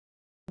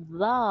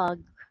vlog.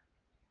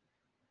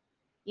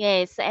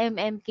 Yes, sa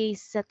MMK,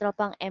 sa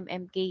tropang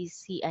MMK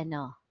si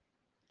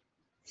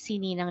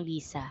Ninang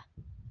Lisa.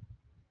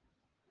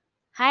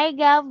 Hi,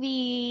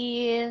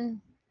 Gavin!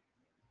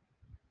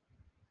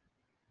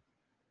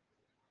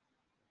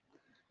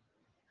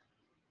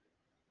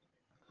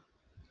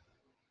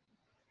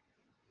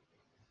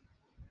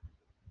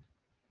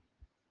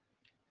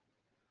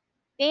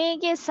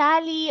 Thank you,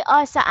 Sally.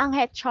 O, sa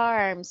Anghet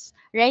Charms.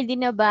 Ready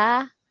na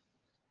ba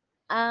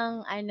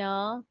ang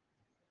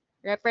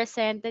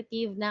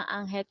representative ng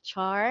Anghet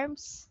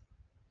Charms?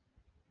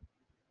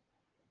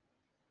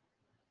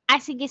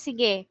 Sige,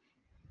 sige.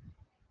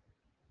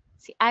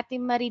 Si Ate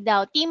Marie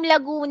daw. Team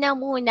Laguna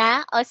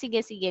muna. O,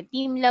 sige, sige.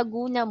 Team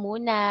Laguna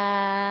muna.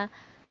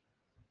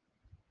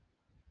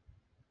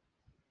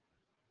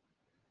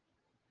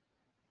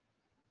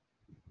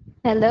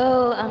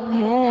 Hello,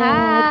 Anghet.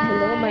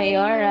 Hello,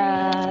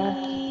 Mayora.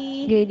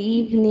 Hi! Good Good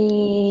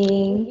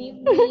evening. Ay,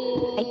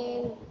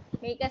 evening.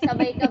 May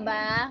kasabay ka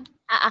ba?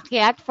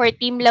 Aakyat for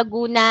Team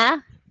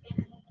Laguna?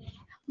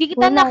 Di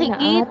kita wala na ata.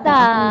 nakikita.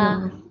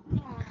 Ano?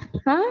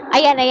 Ha?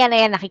 Ayan, ayan,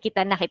 ayan.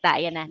 Nakikita na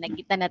kita. Ayan na.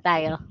 Nagkita na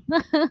tayo.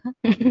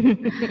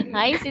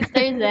 Hi,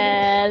 Sister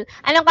Zel.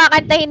 Anong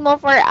kakantahin mo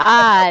for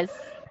us?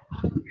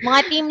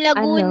 Mga Team ano?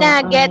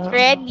 Laguna, get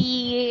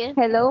ready.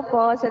 Hello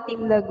po sa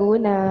Team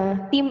Laguna.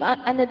 Team,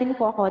 ano din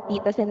po ako,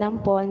 Tita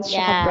Senampons,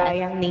 tsaka Yes.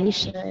 Brian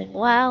Nation.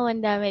 Wow,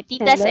 ang dami.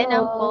 Titas and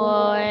Hello.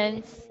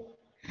 Ampons.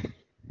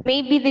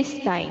 Maybe this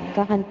time,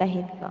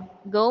 kakantahin ko.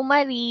 Go,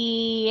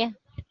 Marie.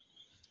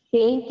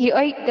 Thank you.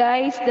 Oy,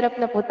 guys, drop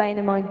na po tayo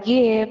ng mga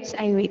gifts.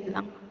 Ay, wait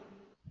lang.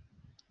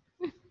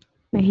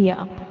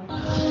 Nahiya ako.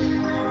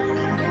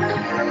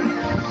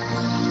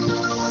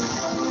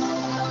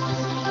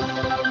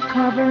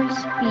 Cover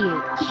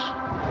speech.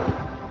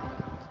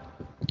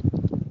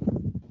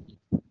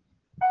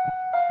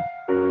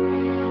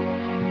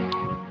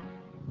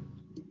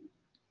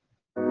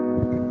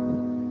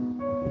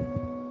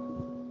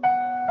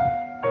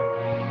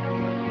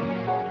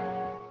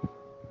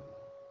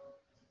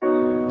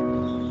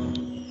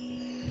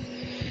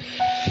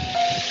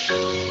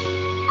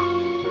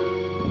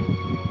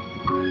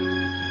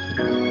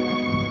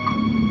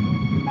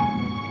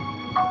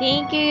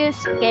 Thank you,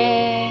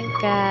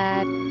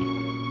 Skenkat.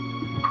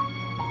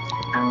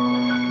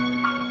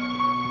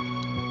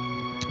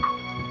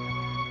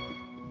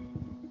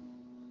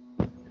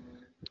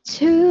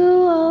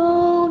 Two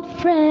old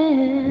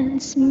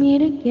friends meet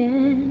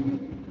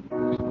again,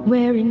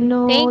 wearing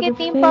Thank you, older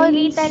Team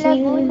Paulita faces,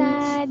 Laguna,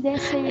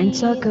 and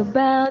talk Desiree.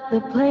 about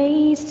the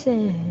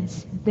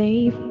places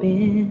they've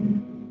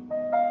been.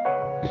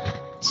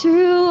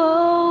 Two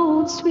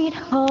old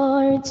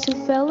sweethearts who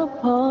fell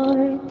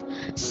apart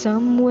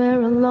somewhere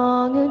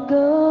long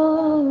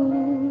ago.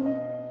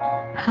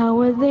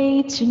 How are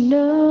they to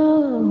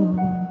know?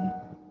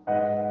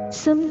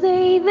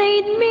 Someday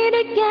they'd meet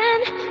again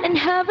and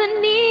have a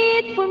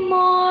need for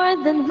more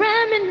than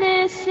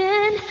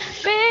reminiscing.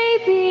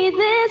 Maybe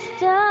this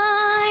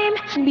time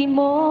be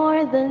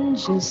more than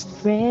just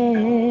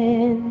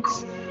friends.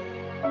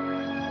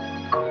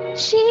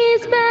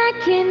 She's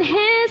back in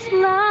his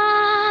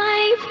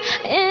life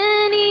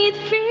and it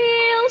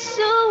feels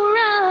so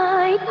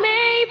right.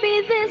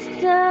 Maybe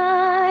this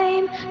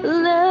time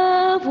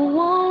love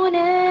won't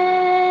end.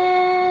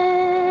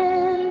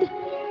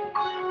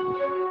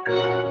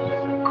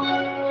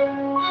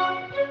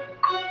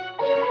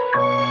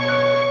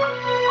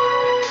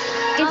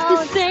 It's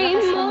the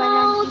same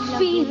old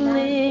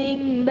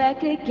feeling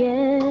back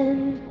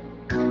again.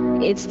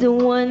 It's the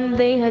one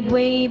they had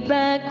way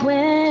back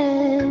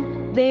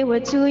when they were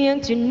too young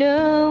to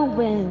know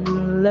when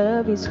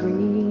love is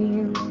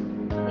real.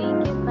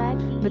 Thank you,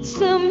 Patty. But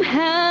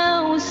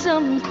somehow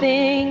some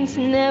things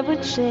never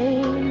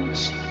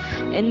change,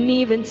 and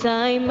even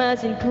time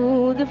hasn't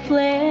cooled the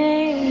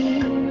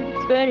flame.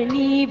 It's burning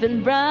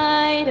even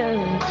brighter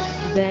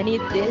than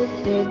it did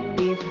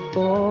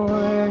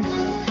before.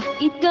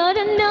 It got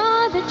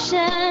another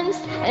chance,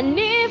 and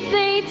if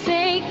they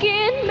take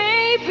it,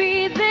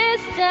 maybe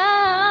this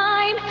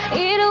time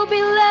it'll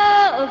be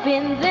love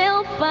and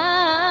they'll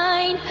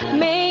find.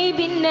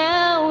 Maybe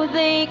now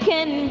they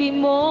can be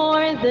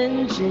more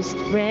than just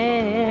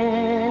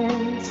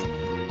friends.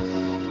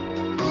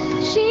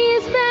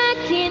 She's back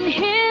in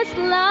his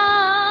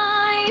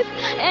life,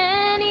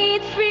 and it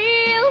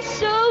feels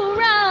so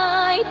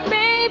right.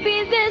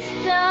 Maybe this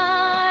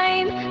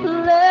time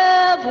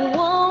love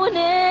won't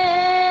end.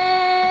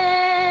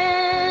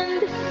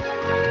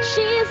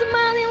 She's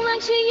smiling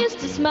like she used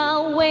to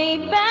smile way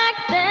back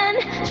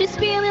then. She's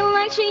feeling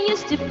like she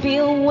used to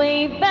feel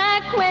way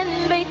back when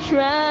they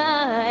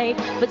tried,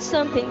 but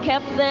something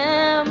kept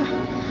them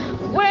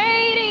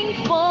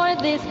waiting for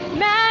this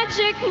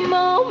magic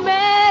moment.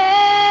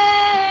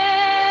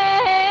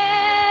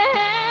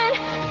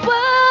 Whoa,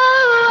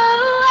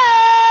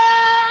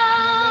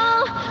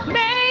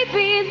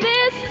 maybe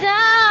this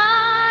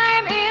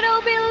time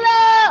it'll be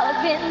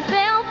love and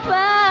they'll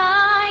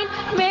find.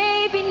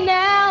 Maybe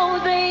now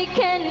they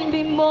can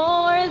be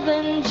more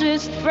than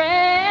just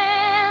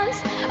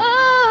friends.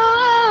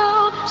 Oh,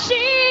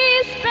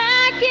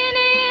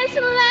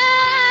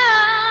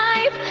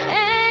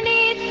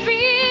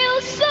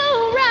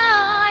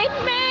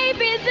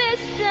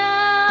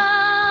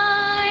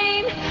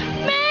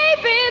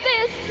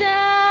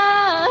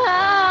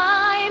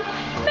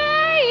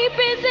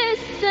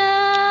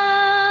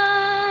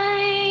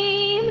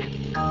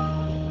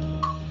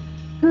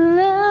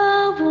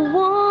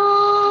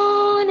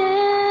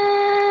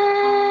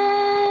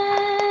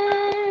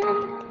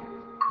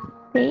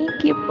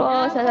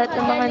 sa lahat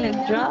ng mga Napakagaling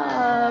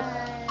nag-drop.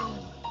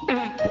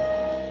 naman.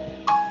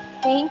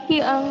 Thank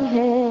you,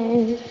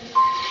 Anghet.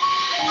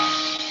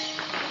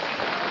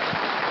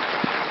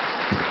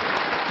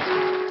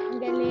 Ang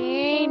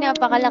galing.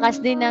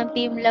 Napakalakas din ng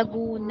Team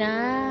Laguna.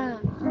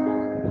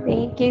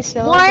 Thank you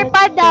so More much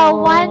pa daw.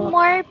 po. One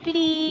more,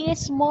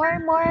 please. More.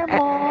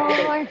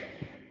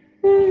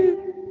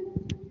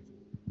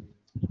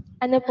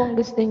 Ano pong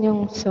gusto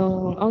niyong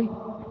song? Ay,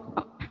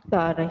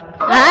 sorry.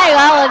 Ay,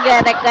 wow,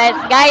 mag-request.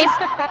 Guys,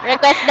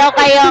 request daw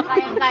kayo.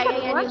 Kaya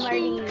yan ni Watching.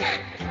 Marie.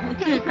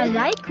 A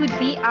like would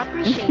be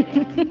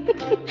appreciated.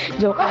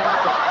 Joke lang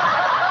po.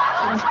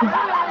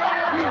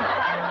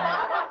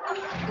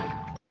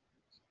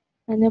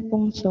 Ano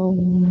pong song?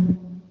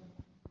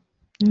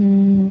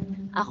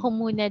 Ako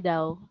muna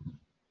daw.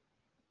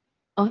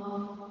 Oh.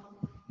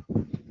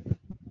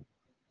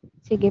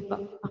 Sige po,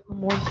 ako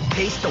muna.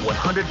 Taste the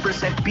 100%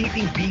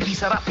 beefy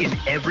sarap in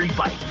every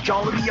bite.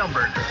 Jollibee Yum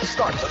Burger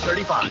starts at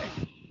 35.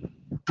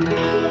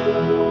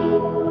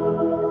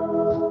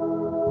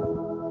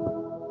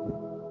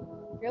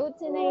 Road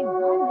to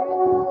 900.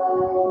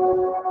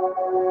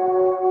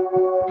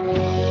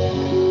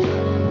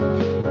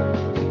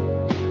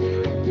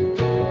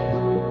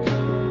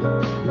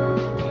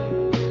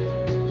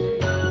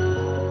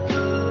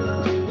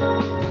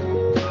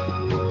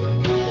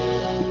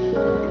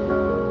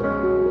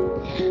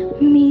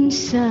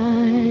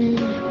 Minsan,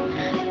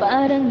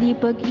 parang di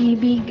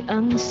pag-ibig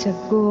ang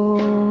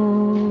sagot.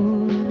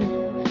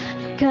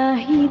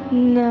 Kahit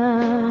na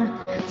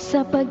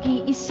sa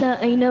pag-iisa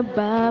ay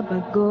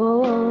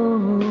nababagot.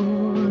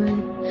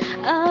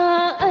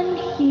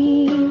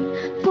 Aanhin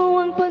ko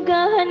ang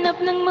paghahanap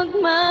ng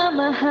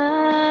magmamahal.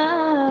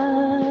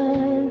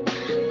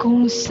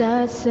 Kung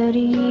sa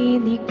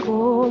sarili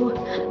ko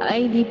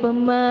ay di pa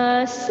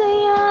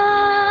masaya,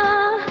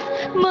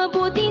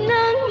 mabuti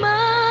nang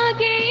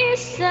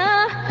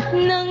mag-isa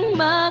nang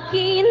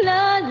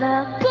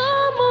makilala ko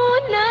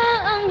muna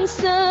ang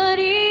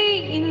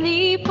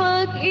sarili.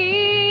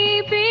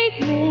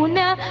 Pag-ibig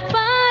muna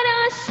para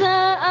sa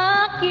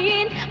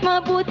akin,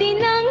 mabuti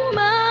nang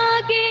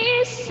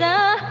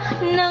mag-isa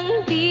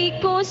nang di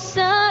ko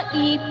sa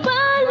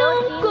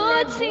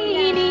ipalungkot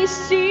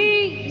sinisisi.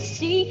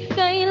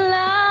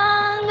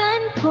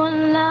 Kailangan ko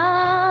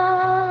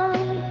lang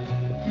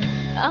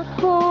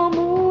ako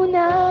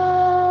muna.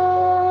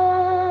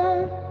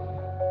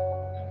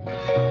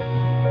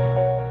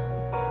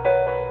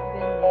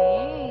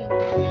 Galing.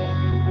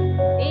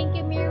 Thank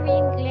you,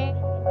 Mirwin Claire.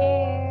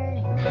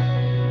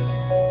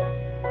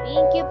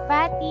 Thank you,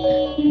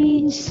 Patty.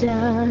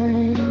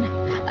 Minsan,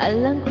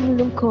 alam kong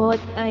lungkot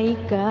ay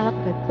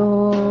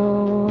kakatong.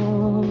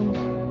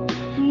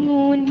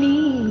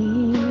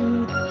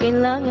 Ngunit,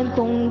 kailangan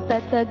kong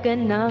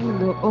tatagan ng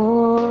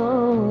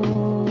loob.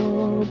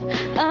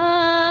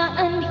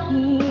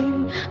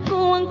 Aanhin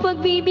ko ang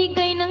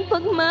pagbibigay ng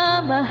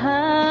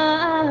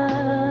pagmamahal.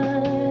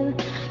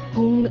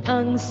 Kung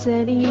ang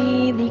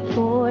sarili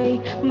ko'y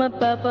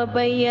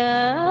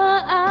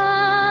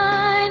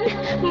mapapabayaan,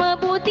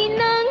 mabuti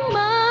nang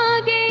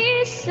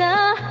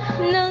mag-isa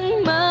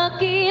nang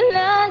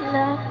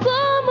makilala ko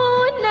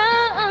muna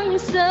ang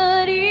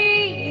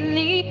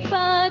sarili.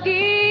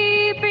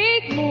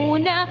 Pag-ibig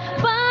muna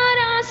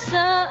para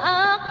sa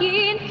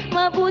akin,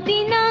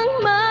 mabuti nang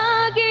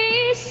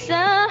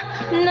mag-isa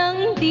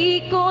nang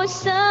di ko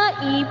sa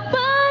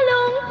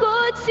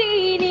ipalungkot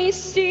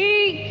sinisisi.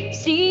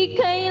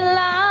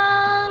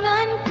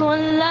 Kailangan ko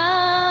lang.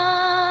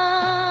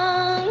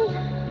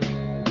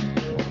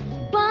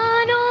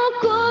 Paano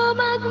ko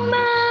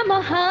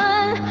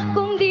magmamahal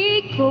kung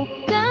di ko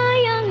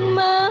kayang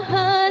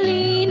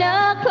mahalin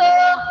ako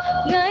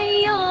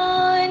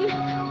ngayon?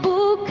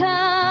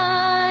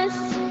 Bukas,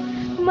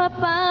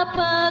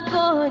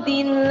 mapapagod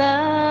din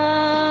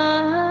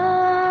lang.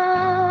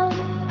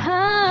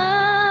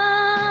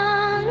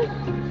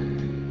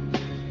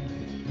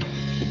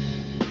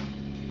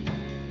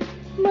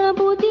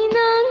 Mabuti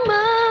nang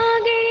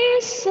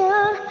mag-isa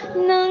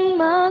nang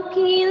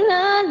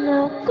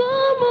makilala ko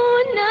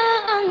muna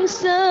ang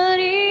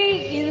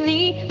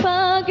sarili.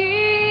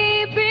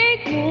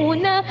 Pag-ibig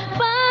muna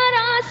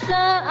para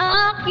sa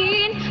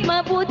akin,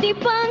 mabuti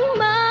pang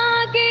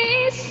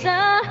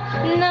mag-isa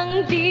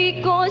nang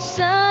di ko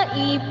sa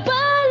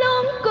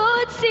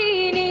ipalungkot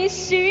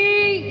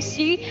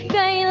sinisisi.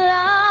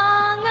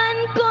 Kailangan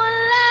ko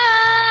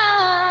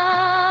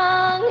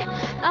lang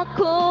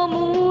ako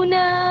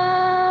muna.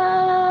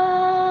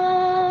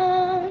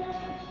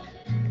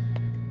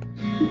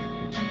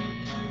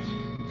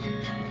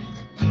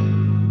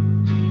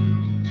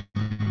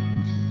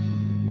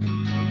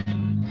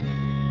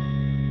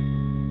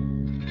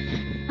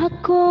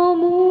 Ako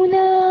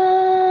muna.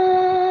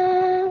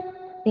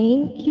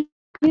 Thank you.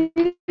 Thank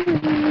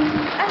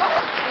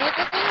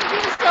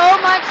you so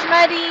much,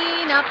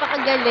 Marie.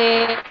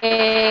 Napakagaling.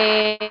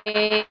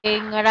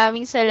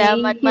 Maraming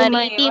salamat, Thank you,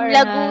 Marie. Team Mayora.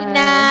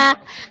 Laguna.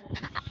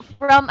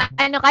 From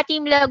ano ka,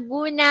 Team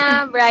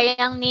Laguna,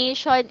 Brian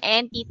Nation,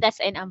 and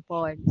Titas and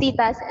Ampons.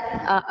 Titas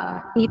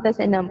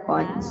and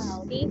Ampons.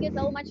 Wow. Thank you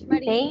so much,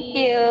 Thank Marie.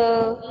 you.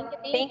 Thank you,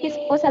 thank Thank you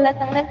you. po sa lahat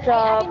ng Ay,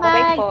 Ate nag-drop.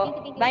 Bye Mag. po. Thank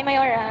you, thank you, Bye, thank you.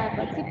 Mayora.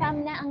 Si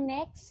Pam na ang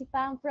next. Si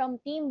Pam from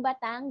Team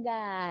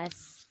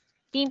Batangas.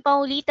 Team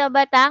Paulita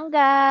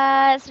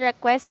Batangas.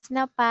 Request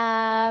na,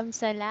 Pam.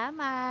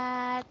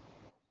 Salamat.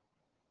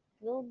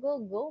 Go, go,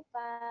 go,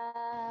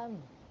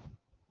 Pam.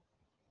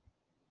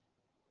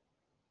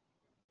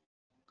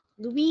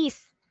 Luis,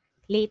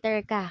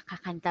 later ka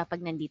kakanta pag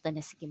nandito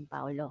na si Kim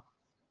Paulo.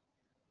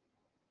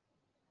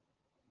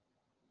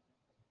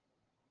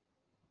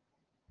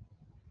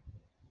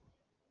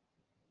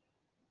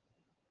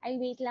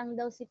 Ay, wait lang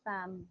daw si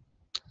Pam.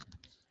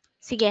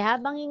 Sige,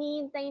 habang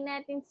hinihintay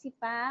natin si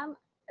Pam,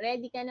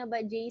 ready ka na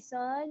ba,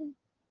 Jason?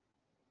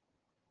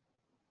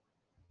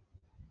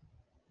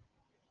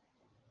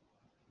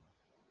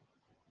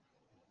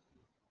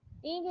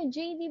 Thank you,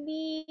 JDB,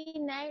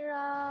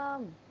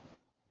 Nairam.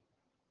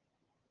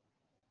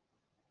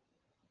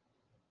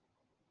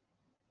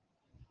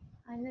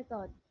 Ano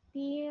to?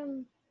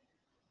 Team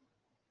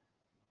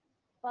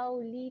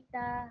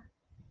Paulita.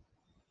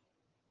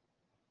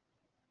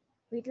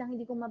 Wait lang,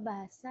 hindi ko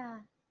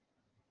mabasa.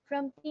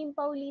 From Team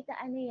Paulita,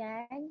 ano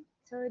yan?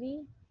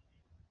 Sorry.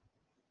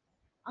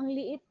 Ang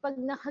liit pag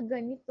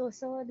nakaganito.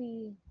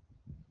 Sorry.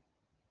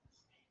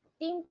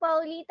 Team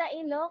Paulita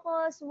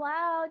Ilocos.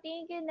 Wow,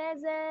 thank you,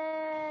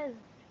 Nezel.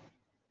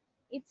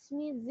 It's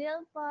me,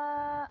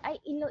 Zilpa. Ay,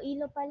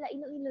 Iloilo pala.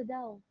 Iloilo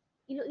daw.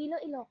 Iloilo,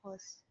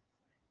 Ilocos.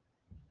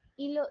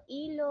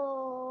 Iloilo.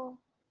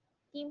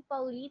 Team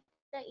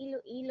Paulita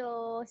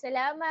Iloilo.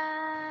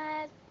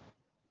 Salamat.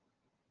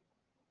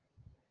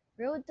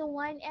 Road to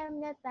 1M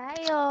na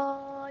tayo.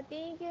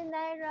 Thank you,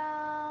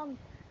 Nairam.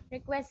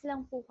 Request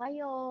lang po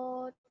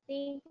kayo.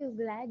 Thank you,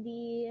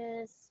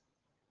 Gladys.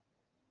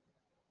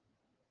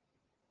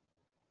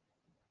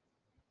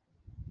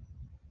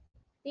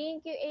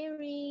 Thank you,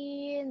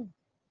 Erin.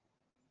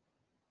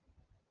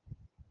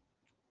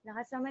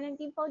 Nakasama ng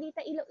Team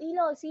Paulita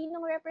Iloilo.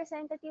 Sinong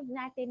representative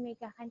natin? May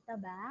kakanta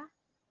ba?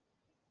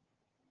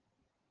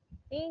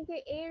 Thank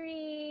you,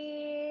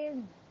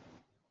 Erin.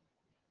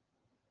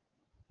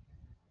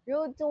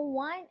 Road to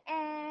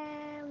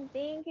 1M.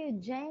 Thank you,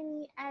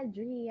 Jenny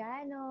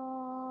Adriano.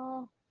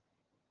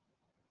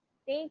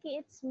 Thank you,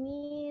 it's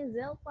me,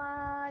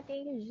 Zilpa.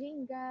 Thank you,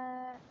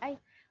 Jinga. Ay,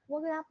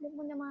 huwag na po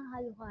muna mga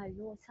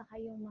halo-halo. Saka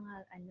yung mga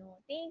ano.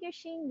 Thank you,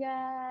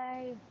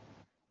 Shingay.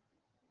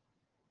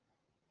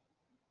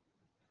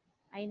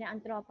 Ay na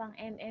ang tropang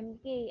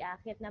MMK.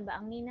 Akit na ba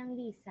ang Ninang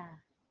Lisa?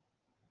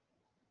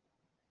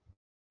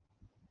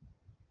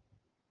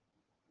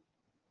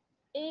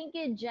 Thank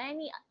you,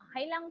 Jenny.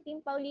 Okay lang,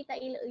 Team Paulita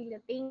Iloilo.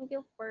 Thank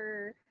you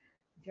for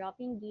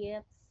dropping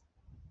gifts.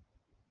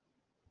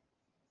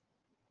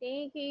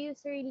 Thank you,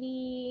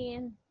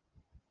 Userlyn.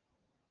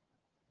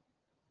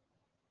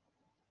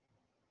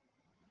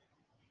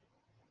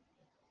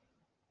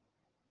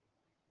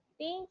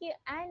 Thank you,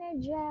 Anna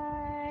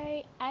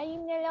Jai.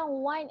 Ayun na lang,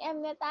 1M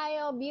na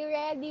tayo. Be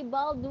ready,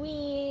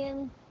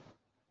 Baldwin.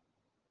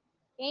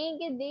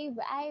 Thank you, Dave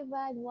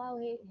Ivan. Wow,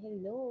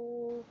 hello.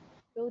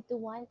 Road to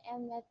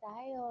 1M na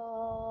tayo.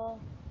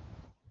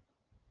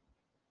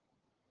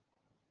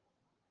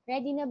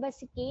 Ready na ba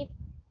si Kate?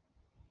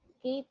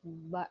 Kate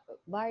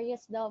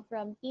Barrios daw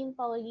from Team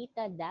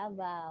Paulita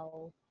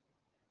Davao.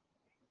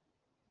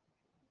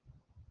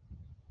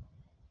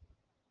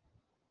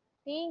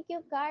 Thank you,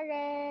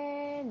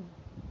 Karen.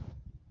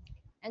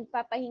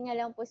 Nagpapahinga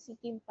lang po si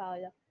Kim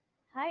Paulo.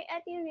 Hi,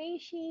 Ate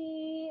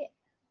Reishi.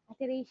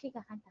 Ate Reishi,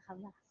 kakanta ka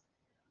ba?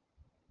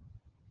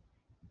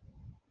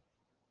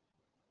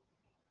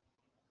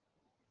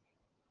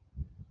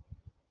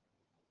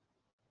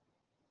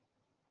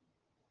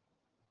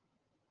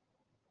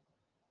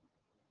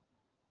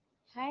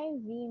 Hi,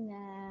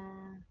 Vina.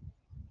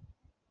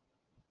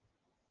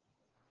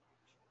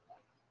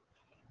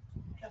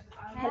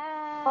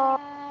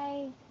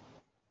 Hi.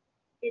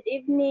 Good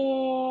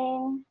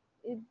evening.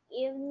 Good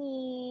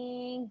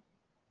evening.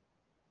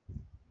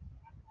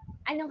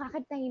 Anong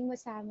kakantahin mo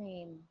sa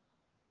amin?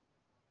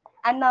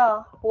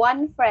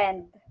 One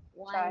friend.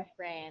 One Sorry.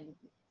 friend.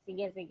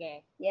 Sige,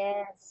 sige.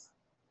 Yes.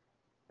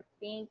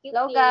 Thank you,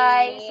 Hello Kate.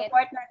 guys,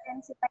 support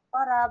natin si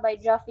Mayora by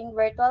dropping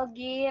virtual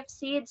gifts,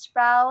 seed,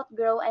 sprout,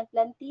 grow, and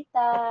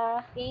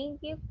plantita.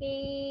 Thank you,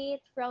 Kate,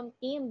 from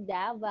Team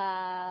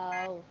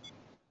Davao.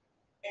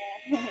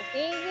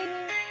 Thank you,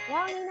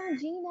 wow,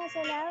 Ninang Gina,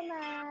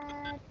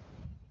 salamat.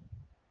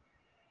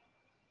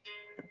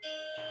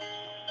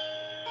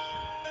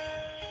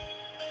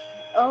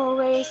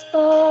 Always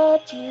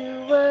thought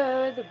you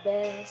were the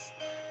best.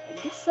 I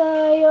guess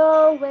I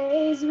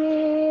always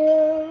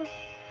will.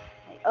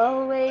 I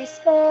always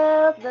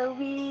felt that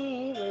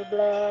we were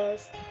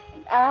blessed,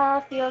 and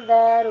I feel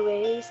that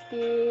way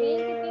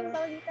Thank you, Team still.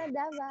 Paulita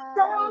Davao.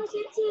 Sometimes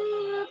we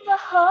took the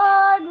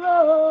hard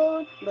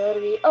road, but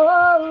we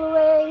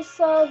always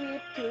saw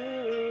it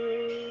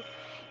through.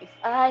 If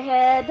I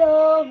had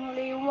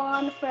only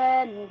one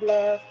friend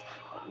left,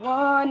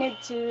 wanted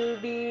to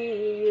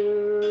be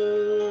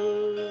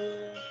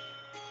you.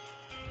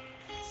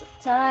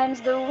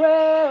 Sometimes the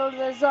world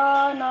was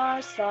on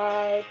our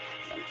side,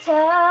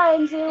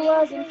 sometimes it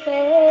Thank you, wasn't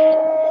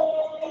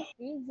fair.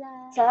 Riza.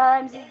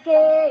 Sometimes it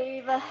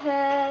gave a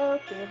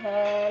helping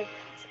hand,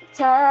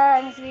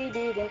 sometimes we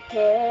didn't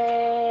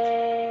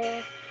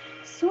care.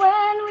 'Cause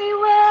when we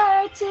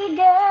were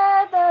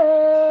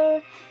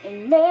together,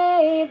 it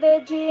made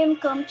the dream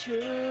come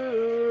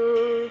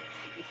true.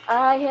 If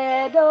I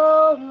had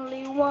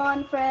only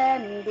one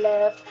friend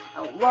left,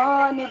 I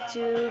wanted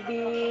to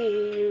be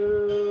you.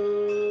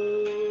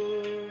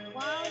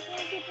 Wow,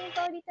 thank you, Team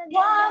Paulita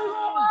One who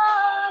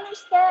Davao.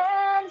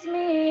 understands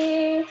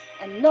me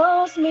and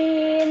knows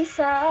me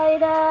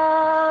inside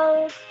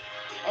out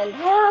and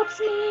helps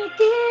me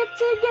keep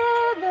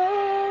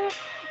together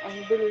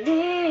and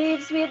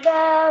believes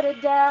without a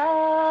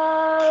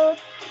doubt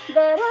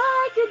that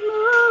I could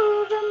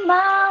move a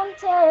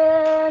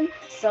mountain,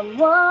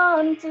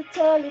 someone to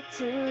tell it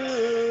to.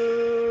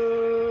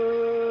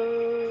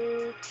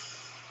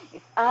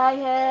 If I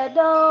had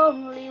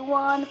only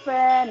one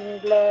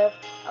friend left,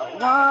 I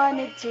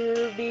wanted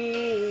to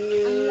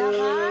be Ang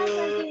lakas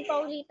ng you. Team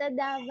Paulita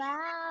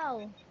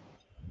Davao.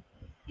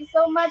 Thank you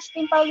so much,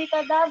 Team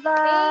Paulita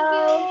Thank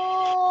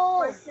Davao,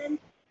 for you. sending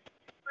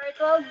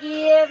virtual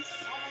gifts.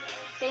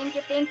 Thank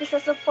you sa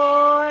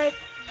support.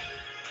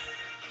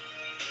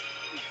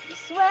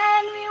 Just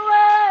when we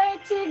were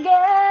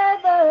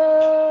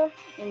together,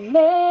 it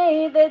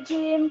made the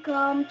dream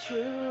come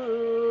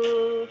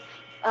true.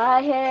 If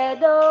I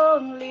had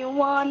only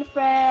one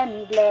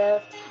friend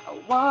left, I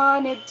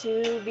wanted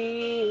to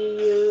be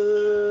you.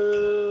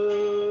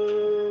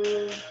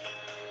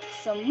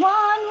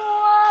 Someone who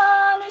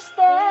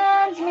Thank you,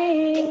 understands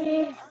me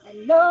Ate.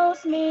 and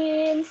knows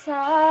me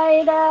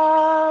inside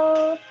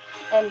out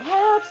and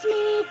helps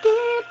me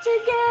keep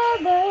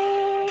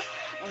together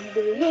and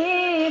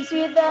believes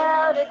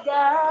without a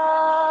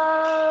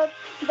doubt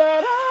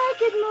that I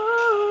could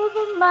move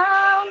a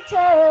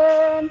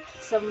mountain,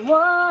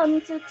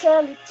 someone to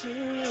tell it to.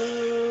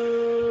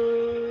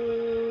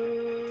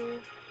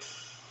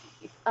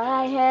 If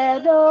I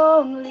had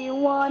only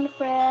one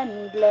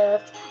friend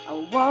left, I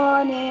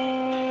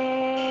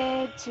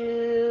wanted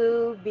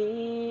to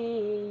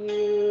be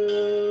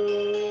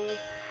you.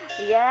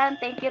 Yan,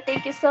 thank you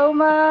so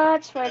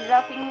much for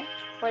dropping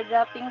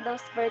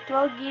those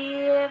virtual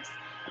gifts.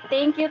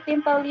 Thank you,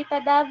 Team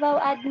Paulita Davao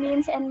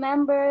admins and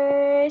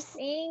members.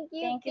 Thank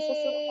you, Thank you sa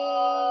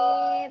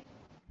support. Kate.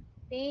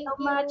 Thank So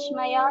much, you.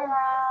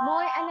 Mayara.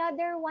 More,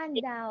 another one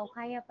daw.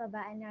 Kaya pa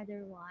ba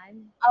another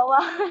one? Awa.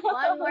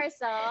 One more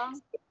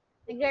song.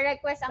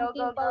 Nagre-request ang Go,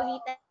 Team go, go.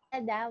 Paulita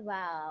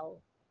Davao.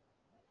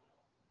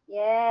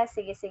 Yes,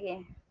 sige,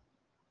 sige.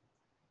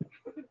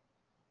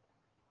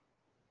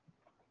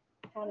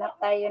 Hanap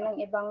tayo ng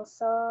ibang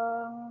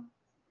song.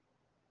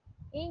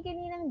 Thank you,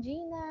 Ninang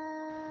Gina.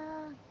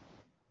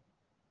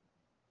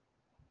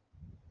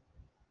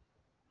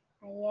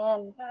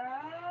 Ayan.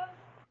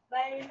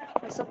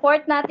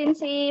 Support natin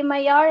si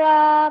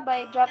Mayara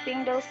by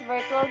dropping those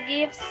virtual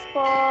gifts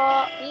po.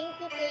 Thank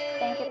you,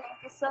 Thank Kate.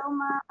 you so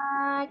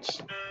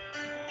much.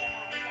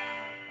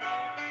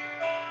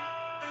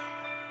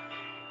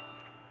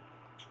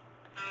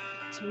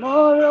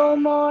 Tomorrow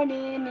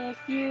morning if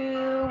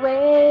you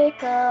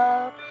wake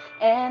up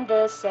and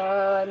the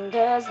sun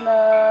does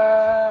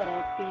not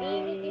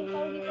Thank you, Team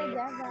Paulita appear,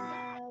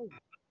 Davao.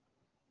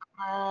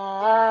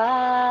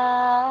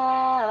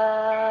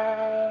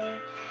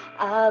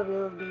 I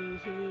will be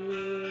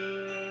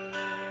here.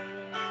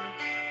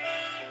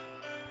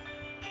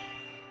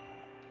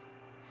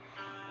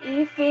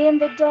 If in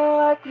the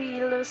dark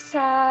we lose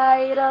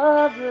sight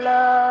of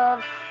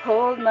love,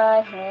 hold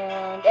my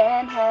hand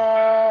and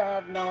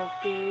have no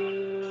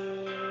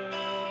fear.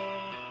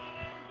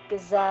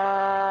 'Cause I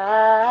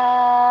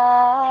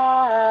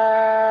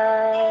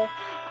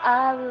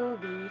will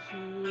be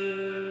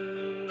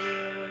here.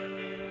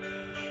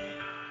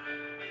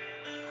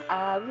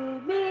 I will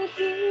be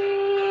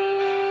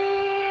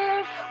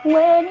here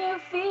when you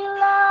feel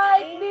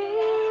like Thank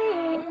you,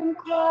 being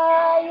Lexi.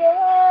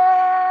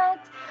 quiet,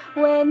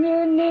 when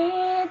you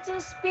need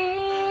to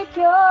speak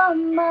your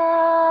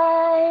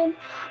mind.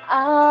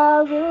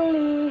 I will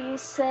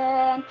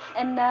listen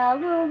and I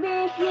will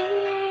be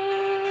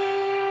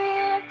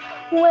here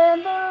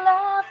when the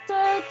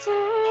laughter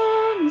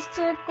turns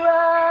to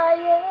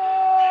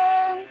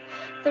crying,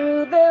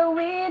 through the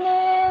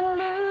winning,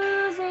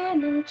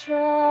 losing, and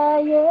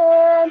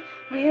trying,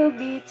 we'll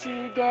be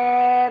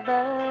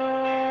together.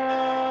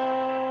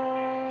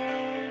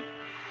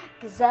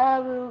 'Cause I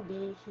will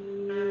be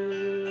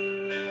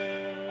here.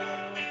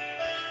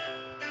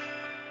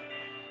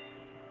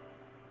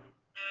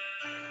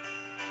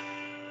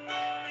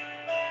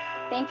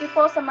 Thank you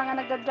po sa mga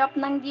nagda-drop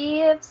ng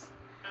gifts.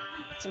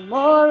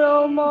 Thank you, Tomorrow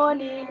Ninang morning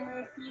Gina.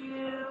 if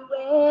you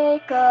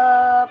wake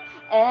up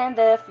and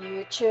the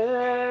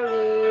future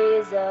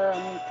is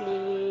unclear,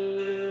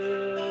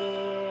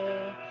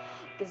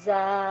 'cause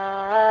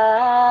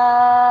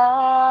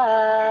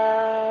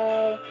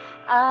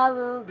I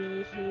will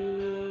be here.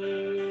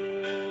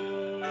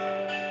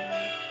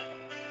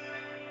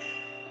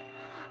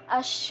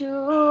 As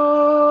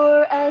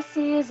sure as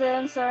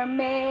seasons are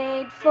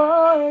made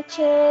for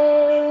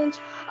change,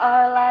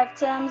 our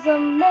lifetimes are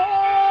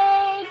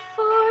made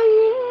for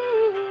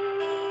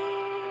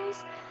years.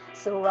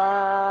 So I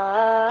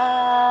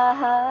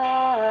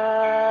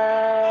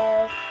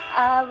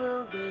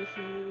will be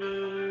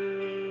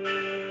here.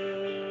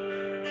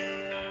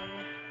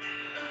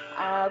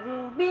 I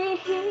will be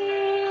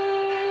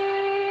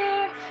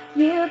here.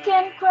 You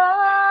can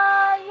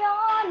cry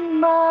on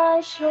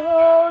my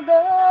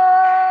shoulder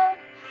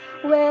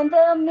when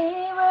the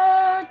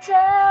mirror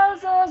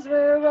tells us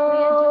we're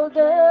Kuya older.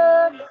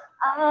 Jokman,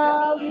 I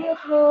lagay will earpiece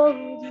mo.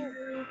 hold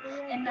you,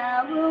 Kuya and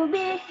I will Jokes.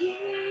 be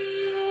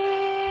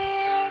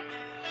here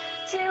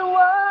to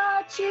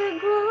watch you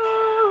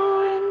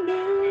grow in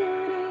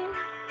beauty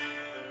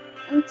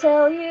and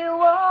tell you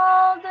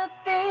all the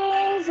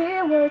things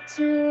you were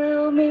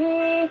to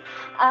me.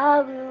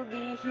 I will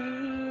be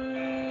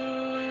here.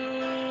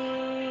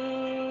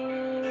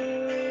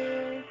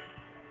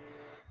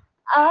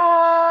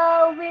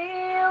 I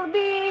will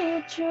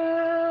be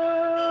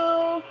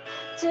true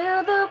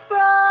to the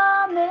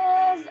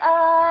promise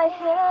I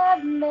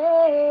have made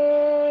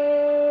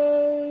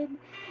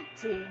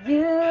to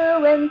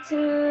you and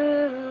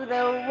to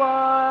the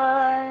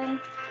one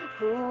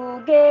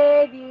who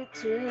gave you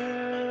to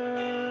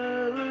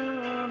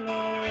me.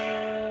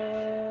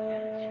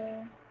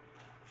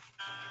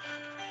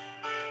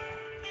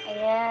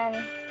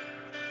 Ayan.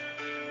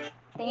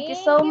 Thank you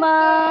so Thank you,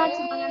 much,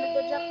 mga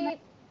nag-good na.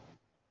 Kate.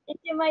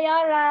 Thank you,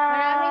 Mayora.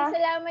 Maraming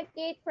salamat,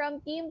 Kate,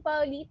 from Team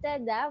Paulita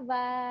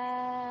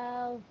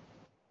Davao.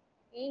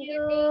 Thank you,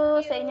 thank You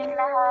you. sa inyong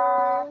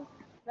lahat.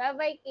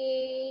 Bye-bye,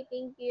 Kate.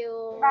 Thank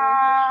you.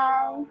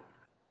 Bye!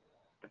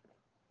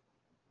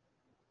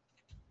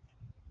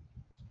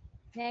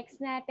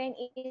 Next natin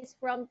is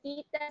from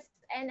Titas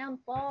and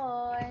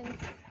Ampons.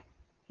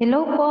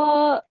 Hello po.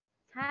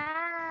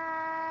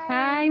 Hi!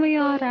 Hi,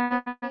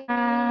 Mayora.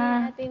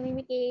 Ate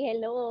Mimi Kay,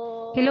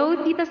 hello. Hello,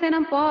 Tita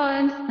Senang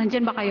Pons.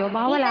 Nandyan ba kayo?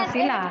 Baka wala Titas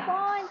sila. and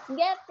Ampons,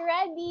 get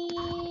ready!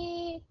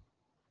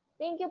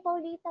 Thank you,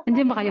 Paulita.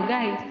 Nandyan ba kayo,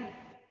 guys?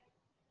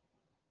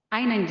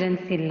 Ay, nandyan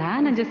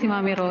sila. Nandyan si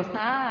Mami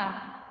Rosa.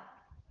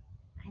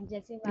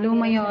 Andiyan si Hello, Mami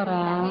Mayora.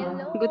 Rosalina.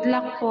 Hello, Good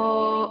luck Ate po.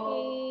 Mimi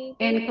Kay.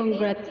 And Thank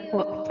congrats you.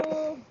 po.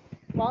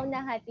 Wow,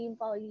 nahati yung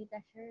Paulita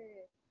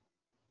shirt.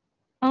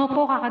 Oo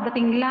po,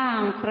 kakadating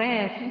lang.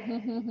 Fresh.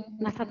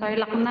 Nasa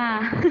Tarlac na.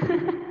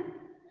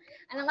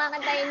 Anong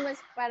kakantahin mo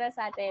para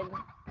sa atin,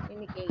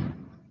 Mimi Kay?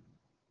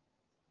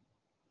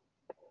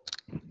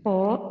 Po,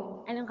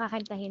 Anong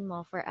kakantahin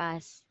mo for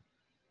us?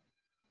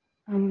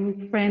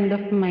 friend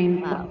of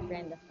mine po. Wow,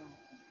 friend of mine.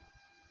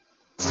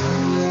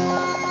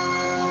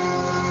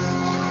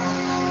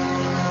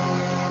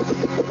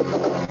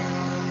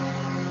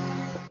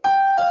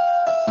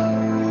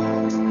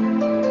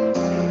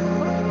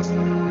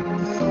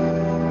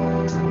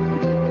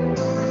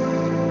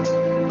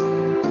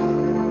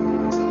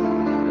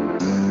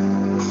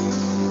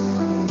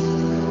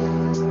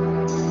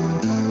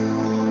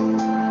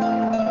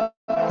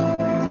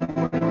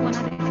 Po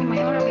natin si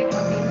Mayora with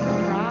Mabin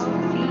Rao,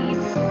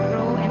 Seeds,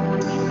 Pro, and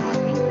Mandita.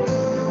 Thank you.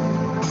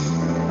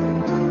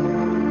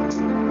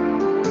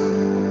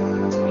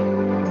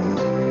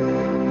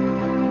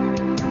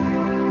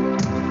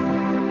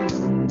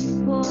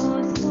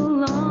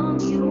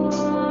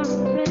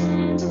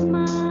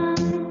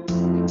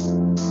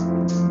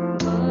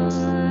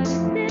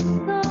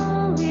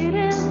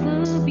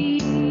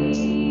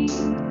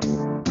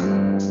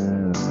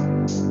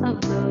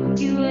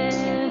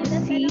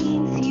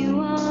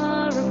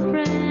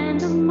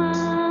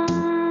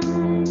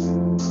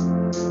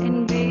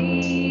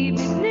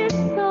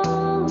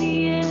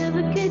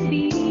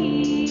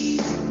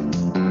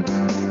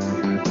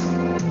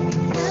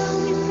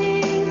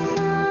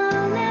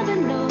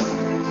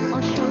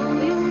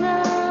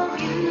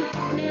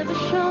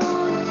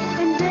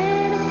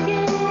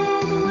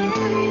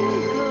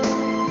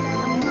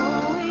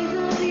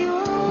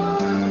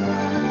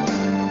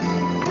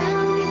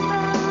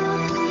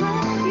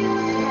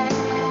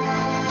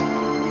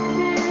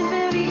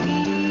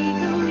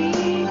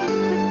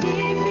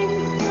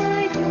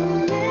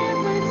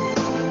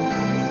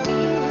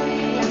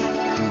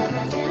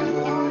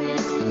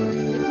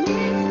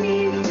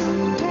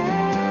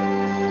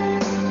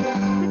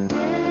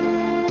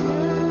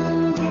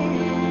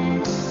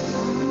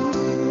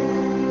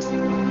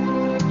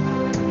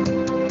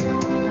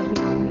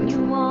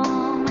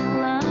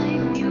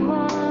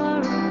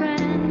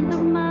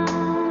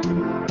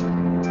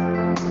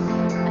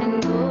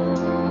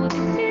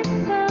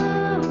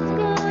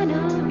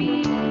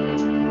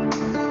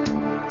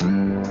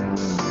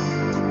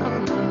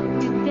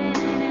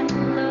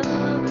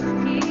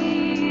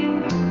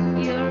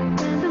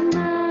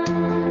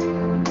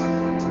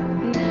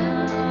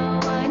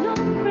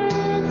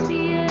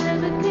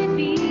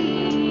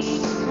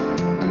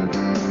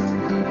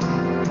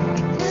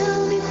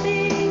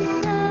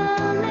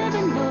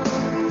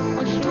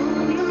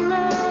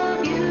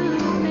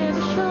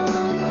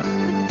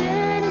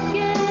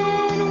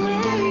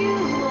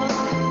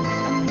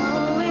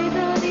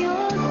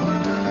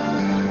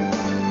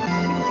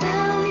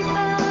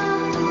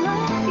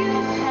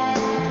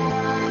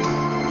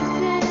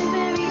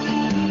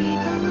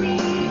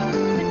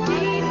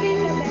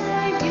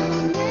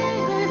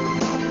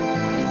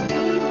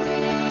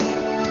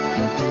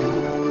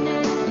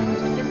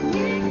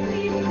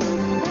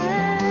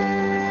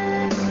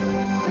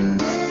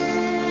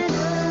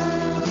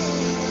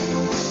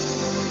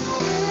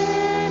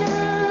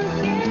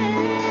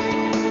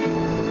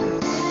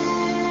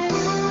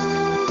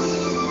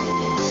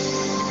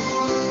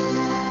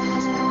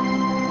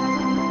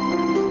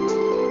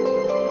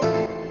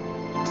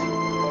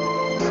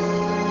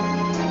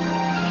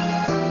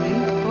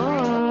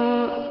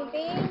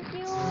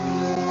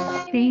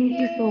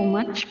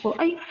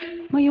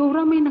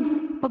 Mayora, may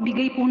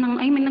nagpabigay po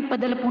may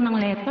nagpadala po ng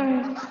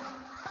letter.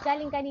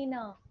 Galing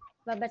kanino?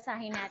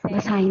 Babasahin natin.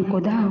 Basahin ko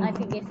daw.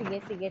 Sige,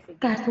 sige, sige, sige.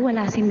 Kaso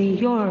wala si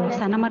Mayor.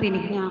 Sana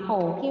marinig niya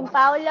ako. Kim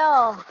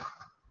Paulo.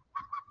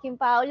 Kim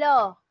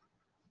Paulo.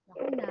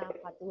 Naku,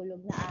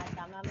 nakatulog na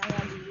ata. Mamaya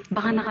gigising.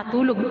 Baka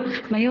nakatulog.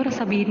 Mayor,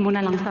 sabihin mo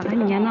na lang sa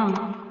kanya, no?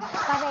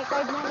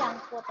 Pa-record na lang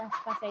po, tapos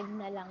pa-send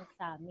na lang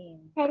sa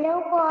amin. Hello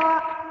po.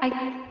 Ay,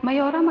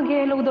 Mayora,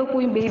 mag-hello daw po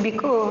yung baby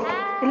ko.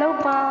 Hello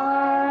po,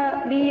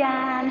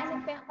 Lian.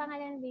 Ano pa yung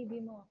pangalan ng baby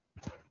mo?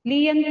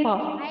 Lian po.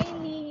 Hi,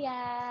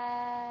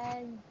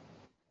 Lian.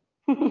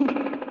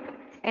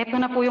 Eto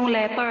na po yung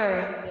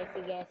letter. Sige,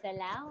 sige.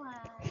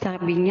 Salamat.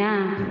 Sabi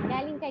niya,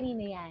 Galing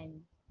kanino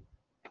yan?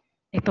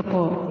 ito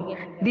po. Sige,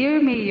 sige. Dear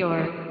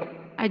Mayor,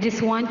 I just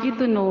want you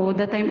to know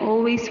that I'm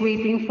always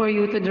waiting for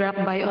you to drop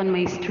by on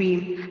my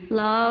stream.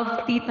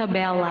 Love, Tita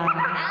Bella.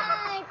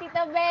 Ay,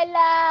 Tita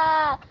Bella!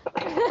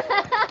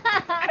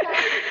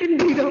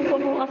 Hindi daw po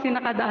kasi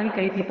nakadaan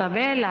kay Tita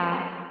Bella.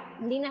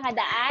 Hindi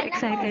nakadaan.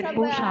 Excited Ako,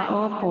 po siya,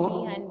 opo.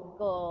 sabihan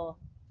ko.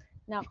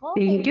 Nako,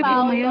 Thank Kim you po,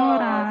 Paulo.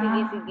 Mayora.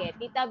 Sige, sige.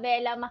 Tita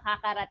Bella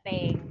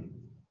makakarating.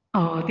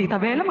 Oh, Tita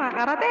Bella,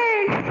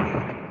 makakarating.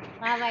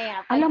 Mamaya.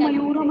 Alam,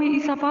 Mayora, may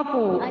isa pa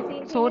po.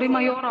 Sorry, sino?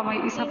 Mayora, may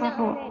isa pa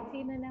po. Ulit?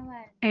 Sino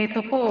naman?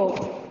 Eto po,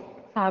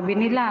 sabi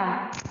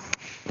nila,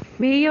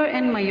 Mayor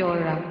and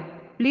Mayora,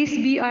 please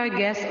be our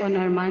guest on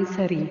our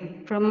mansari.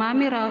 From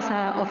Mami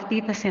Rosa of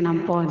Tita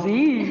Sinampon.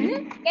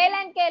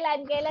 Kailan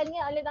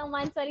nga ulit ang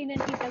mansari ng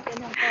Tita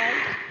Sinampon?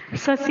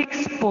 Sa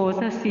 6 po,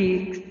 sa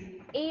 6.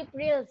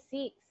 April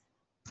 6.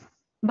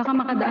 Baka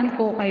makadaan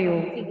po kayo.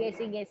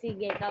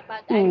 Sige.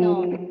 Kapag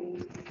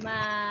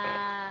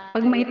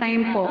Pag may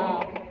time po.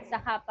 Sa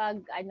kapag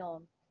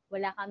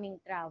wala kaming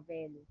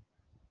travel.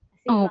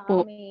 Kasi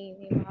Opo. baka may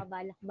mga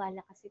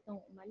balak-balak kasi itong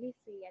umalis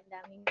eh. Ang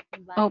daming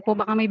balak. Opo,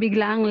 baka may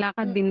biglaang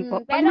lakad din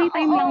po. Pag Pero may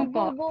time lang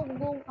po. go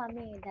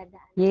kami.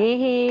 Dadaan. Yay!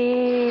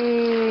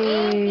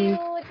 Thank you,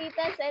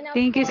 Tita Sanampon.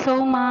 Thank you so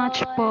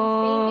much po.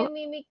 Thank you,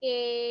 Mimi K.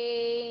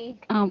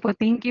 Opo,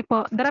 thank you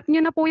po. Drop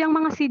nyo na po yung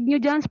mga seed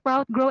nyo dyan,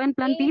 sprout, grow, and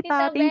plant,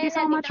 tita. Thank you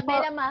so much Tita po.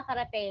 Bella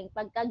makakarating.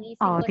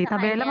 Pagkagising Oh, ko Tita sa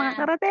Bella, kanya,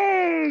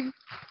 makakarating.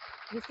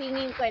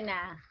 gisingin ko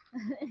na.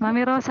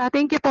 Mami Rosa,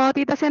 thank you po.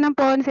 Tita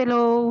Senampon,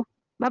 hello.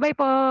 Bye-bye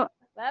po.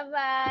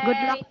 Bye-bye.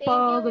 Good luck Thank po.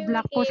 you, Good Mimi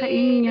luck po sa K.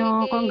 inyo.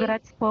 Mimi K.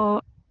 Congrats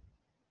po.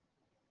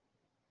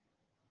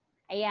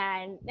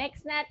 Ayan.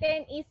 Next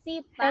natin is si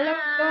Pam Hello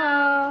po.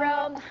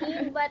 from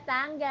Team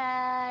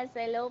Batangas.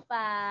 Hello,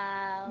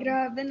 Pam.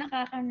 Grabe,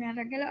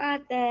 nakakamiarag. Hello,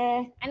 ate.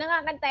 Ano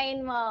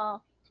kakantahin mo,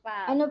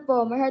 Pam? Ano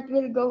po, my heart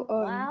will go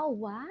on.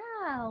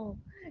 Wow.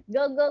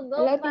 Go,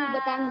 Hello, Pam. Team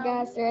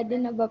Batangas. Ready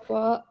na ba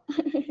po?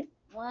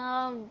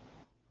 Wow.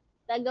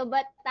 Taga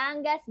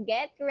Batangas,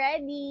 get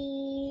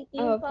ready.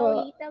 Team Opo.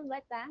 Paulita,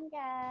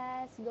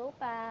 Batangas. Go,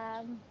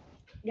 Pam.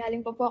 Galing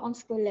pa po akong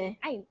school eh.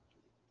 Ay,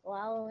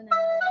 wow na.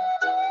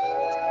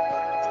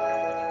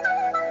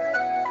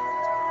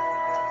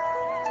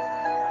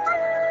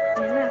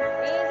 Ayan na.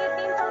 Thank you,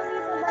 Team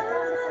Paulita,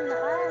 Batangas. Ang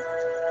lakas.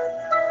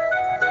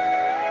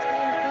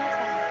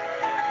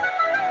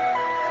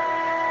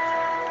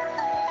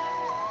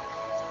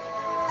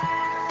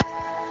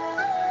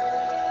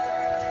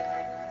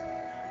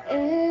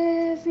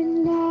 Every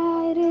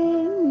night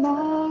in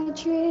my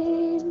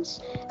dreams,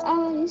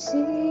 I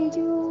see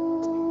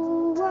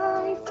you,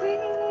 I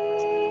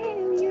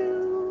feel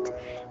you.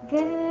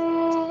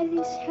 That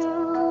is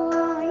how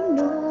I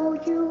know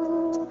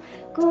you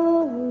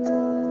go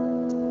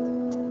on.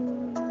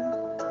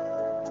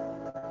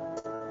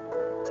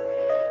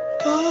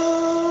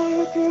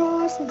 Far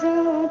across the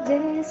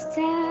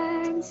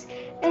distance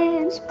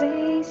and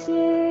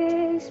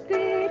spaces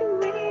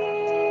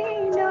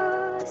between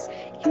us,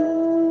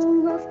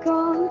 you have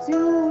come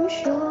to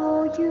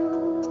show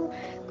you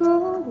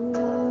go on.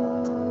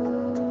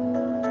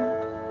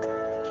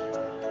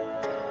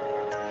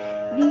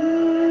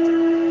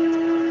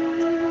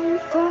 Near,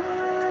 far,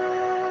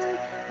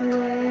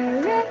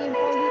 wherever Team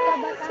Paulita,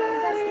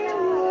 Batangas you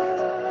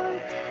na.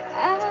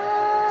 are,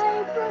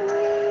 I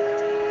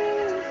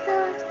believe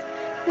that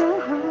the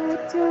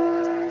heart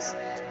does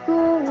go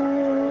on.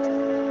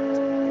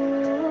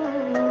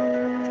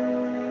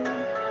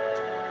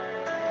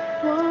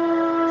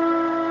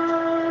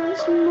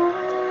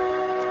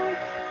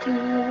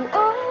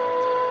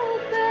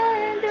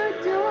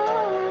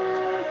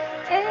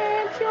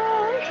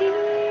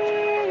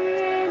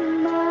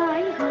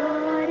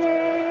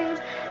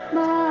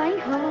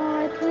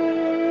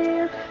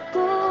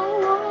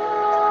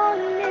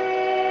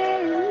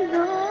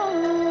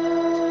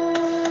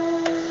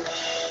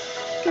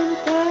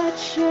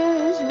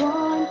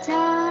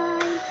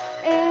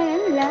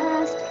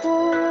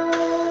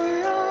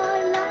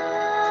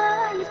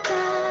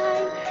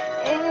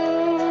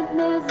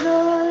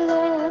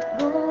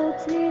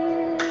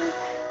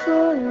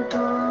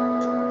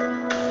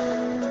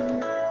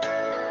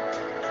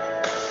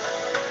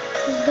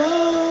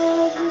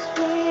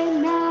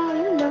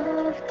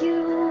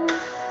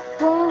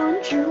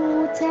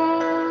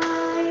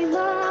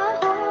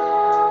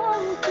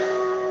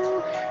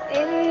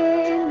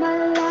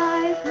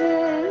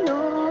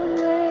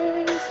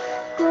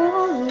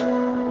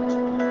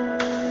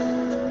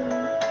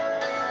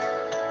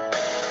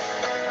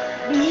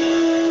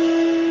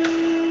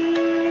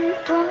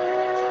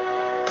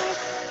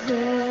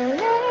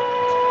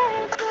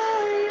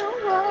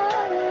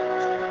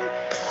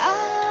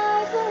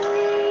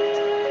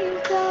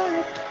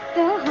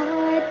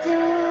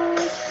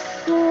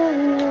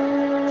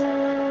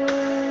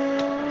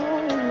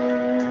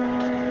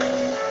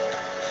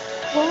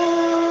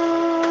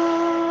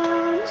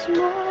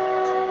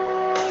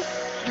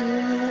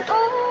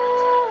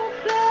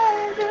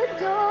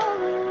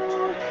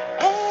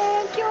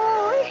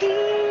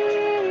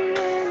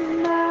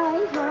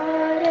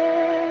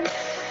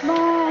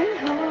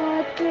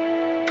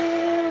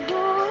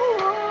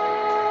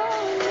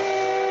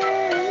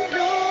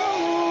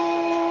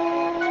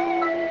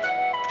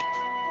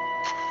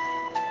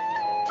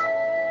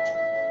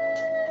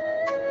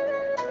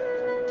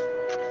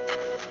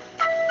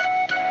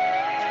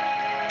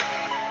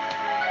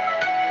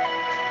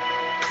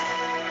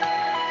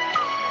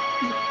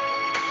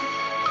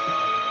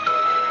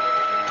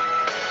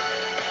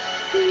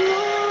 You're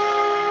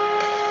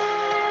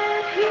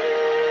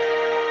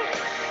here.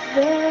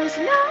 There's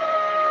nothing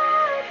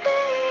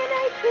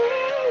I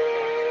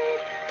fear,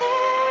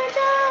 and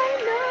I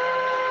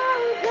know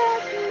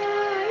that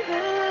my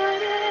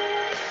heart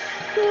is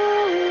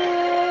full.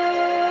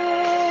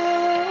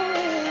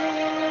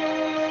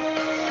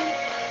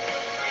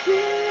 Here,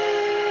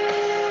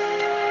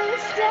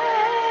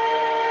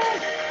 stay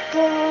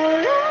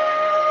forever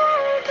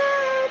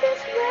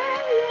this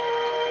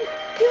way.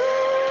 You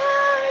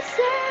are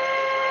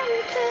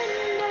safe in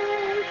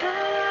my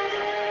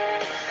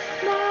heart.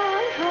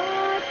 My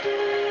heart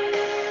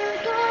will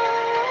go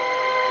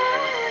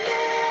on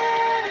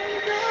and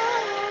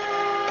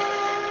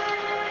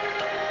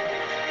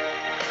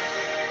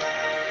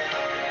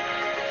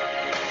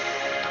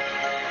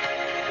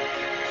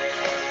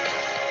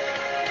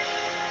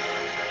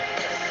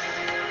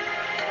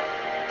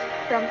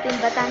From Team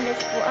Batangas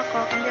po ako.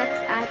 Congrats,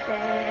 ate.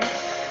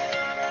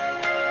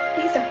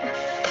 Isa pa.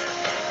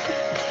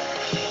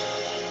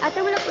 Ate,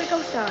 wala po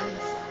ikaw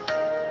songs.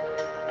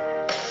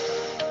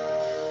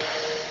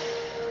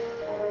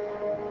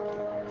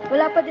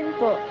 Wala pa din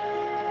po.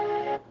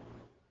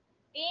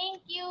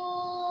 Thank you.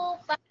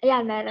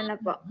 Ayan, meron na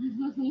po.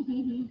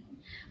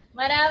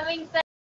 Maraming